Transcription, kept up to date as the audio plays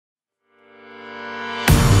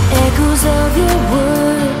Echoes of your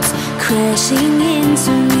words crashing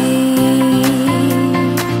into me.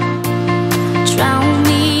 Drown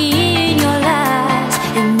me in your lies,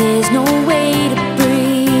 and there's no way to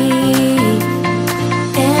breathe.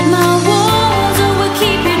 And my walls will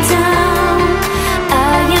keep you down.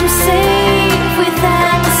 I am safe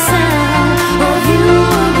without the sound of you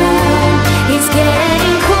around. It's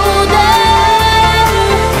getting colder,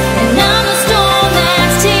 and I'm a storm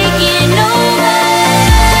that's taking over.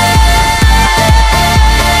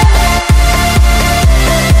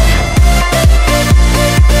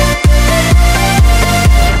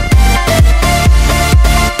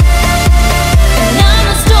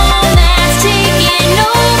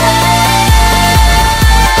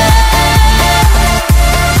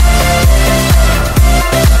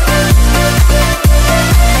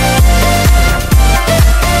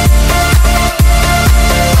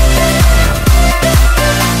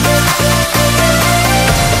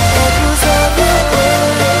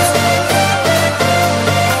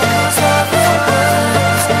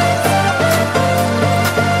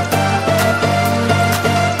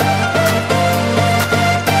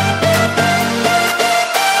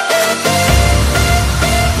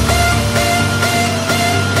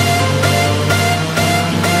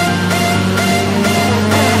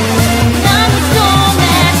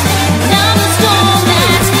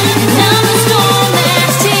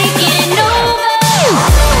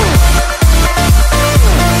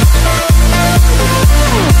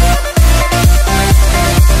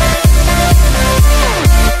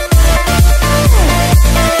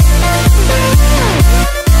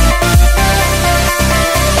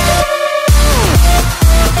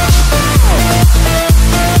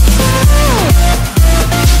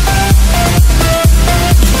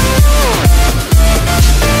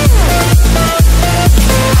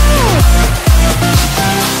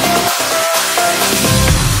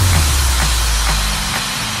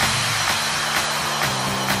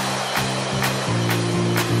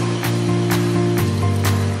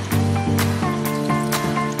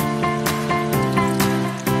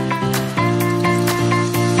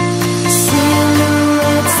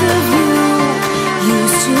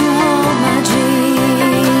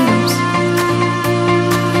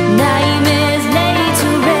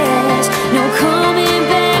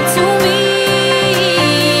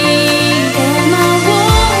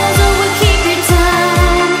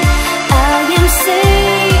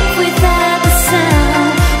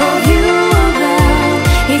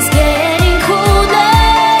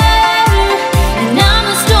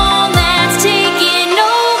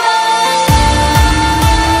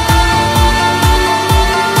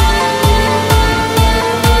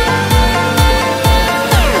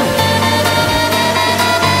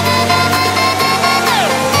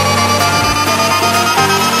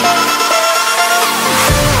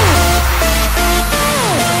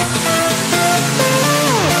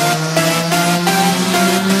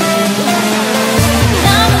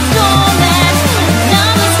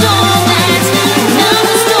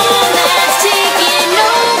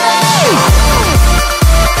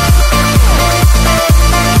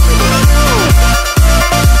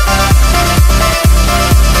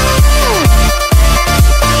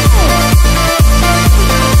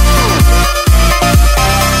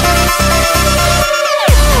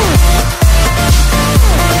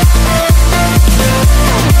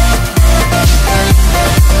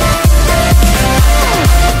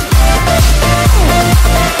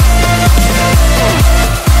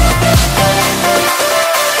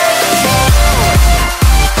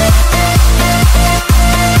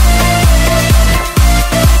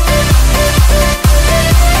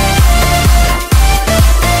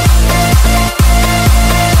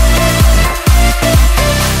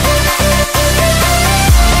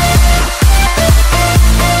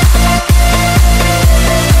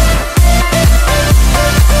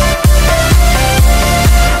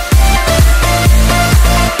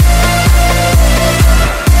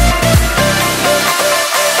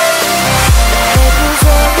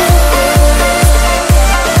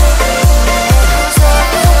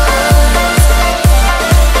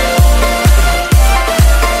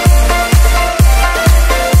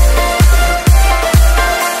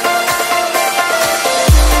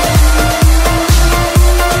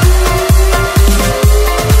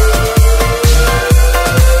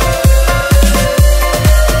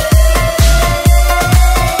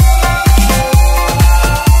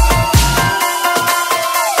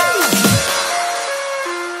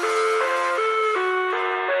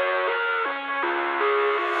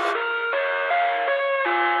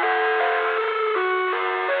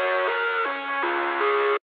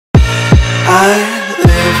 I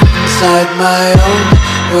live inside my own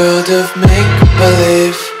world of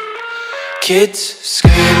make-believe. Kids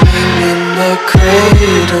screaming in their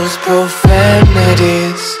cradles,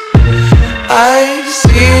 profanities. I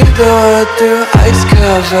see the world through ice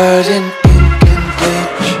covered in ink and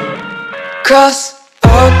bleach. Cross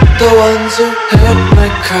out the ones who heard my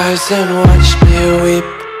cries and watched me weep.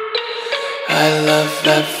 I love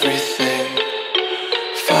everything.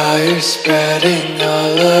 Fire spreading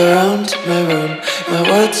all around my room. My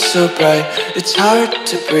world's so bright, it's hard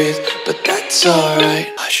to breathe, but that's alright.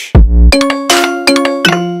 Hush.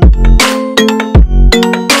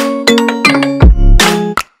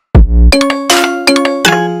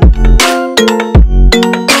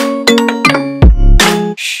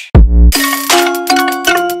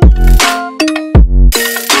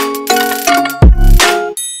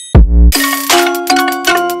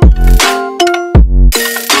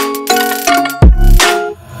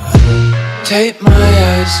 Take my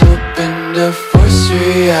eyes open to force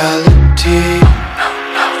reality.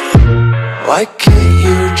 Why can't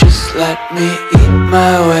you just let me eat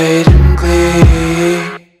my weight in glee?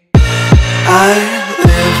 I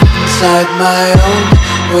live inside my own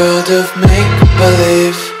world of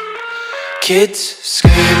make-believe. Kids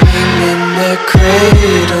screaming in their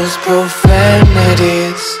cradles,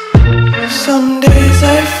 profanities. Some days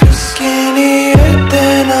I feel skinnier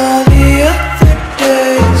than all the other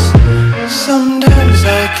days. Sometimes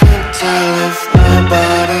I can't tell if my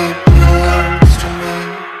body belongs to me.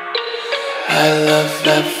 I love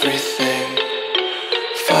everything.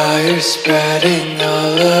 Fire spreading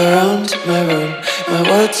all around my room. My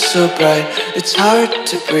world's so bright, it's hard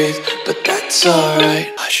to breathe, but that's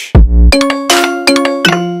alright. Hush.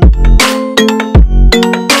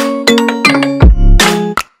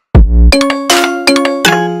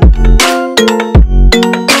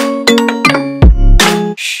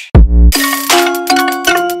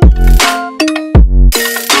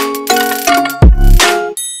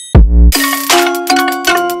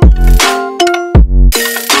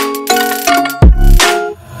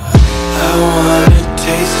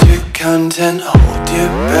 Content, hold your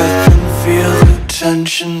breath and feel the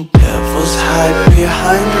tension. Devils hide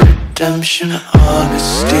behind redemption.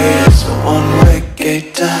 Honesty is a one-way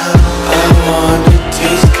gate to hell. I wanna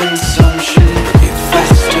taste consumption. Breathe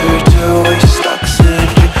faster to waste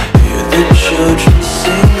oxygen. Hear the children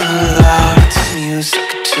sing aloud. It's music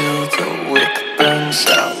till the wick burns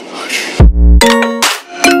out.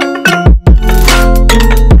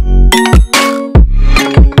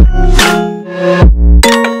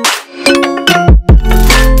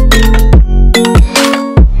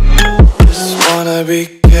 Be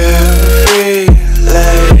carefree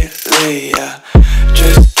lately, yeah.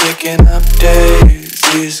 Just kicking up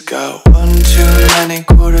daisies. Got one too many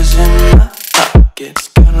quarters in my pockets.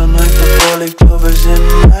 Counting like the 4-leaf clovers in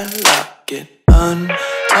my locket.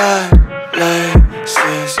 Untied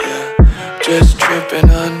laces, yeah. Just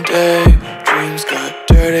tripping on daydreams. Got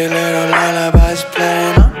dirty little lullabies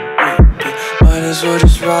playing on repeat. Might as well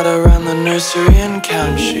just ride around the nursery and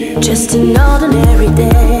count sheep. Just an ordinary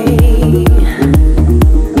day.